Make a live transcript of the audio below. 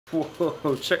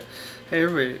Whoa, check. Hey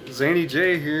everybody, Zany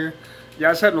J here. Yeah, I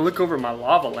was having to look over my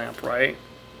lava lamp, right?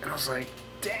 And I was like,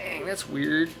 dang, that's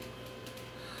weird.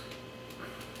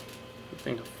 Good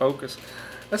thing to focus.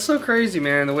 That's so crazy,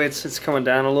 man, the way it's coming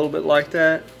down a little bit like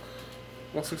that.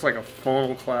 Almost looks like a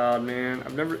funnel cloud, man.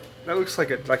 I've never. That looks like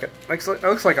that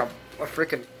looks like a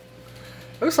freaking.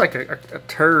 It looks like a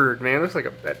turd, man. It looks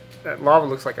like that lava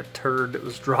looks like a turd that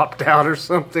was dropped out or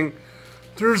something.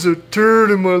 There's a turd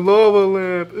in my lava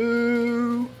lamp.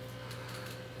 Ooh.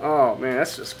 Oh man,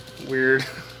 that's just weird.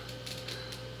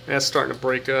 That's starting to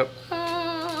break up.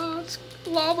 Ah, it's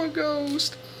lava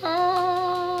ghost.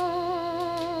 Ah.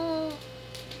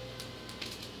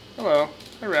 Hello,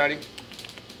 hi Rowdy.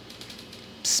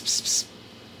 Psst, psst, psst.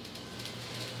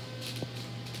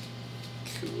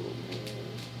 Cool, man.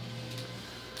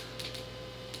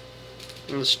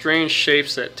 And the strange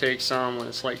shapes that takes on when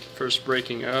it's like first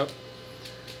breaking up.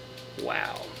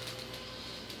 Wow.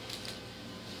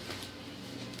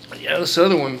 Yeah, this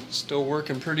other one's still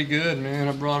working pretty good, man.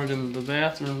 I brought it in the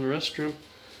bathroom, the restroom.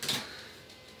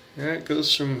 Yeah, it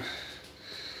goes from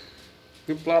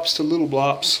big blops to little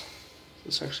blops.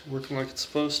 It's actually working like it's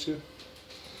supposed to.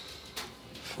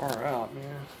 Far out,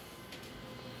 man.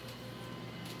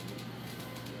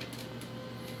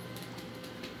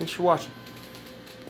 Thanks for watching.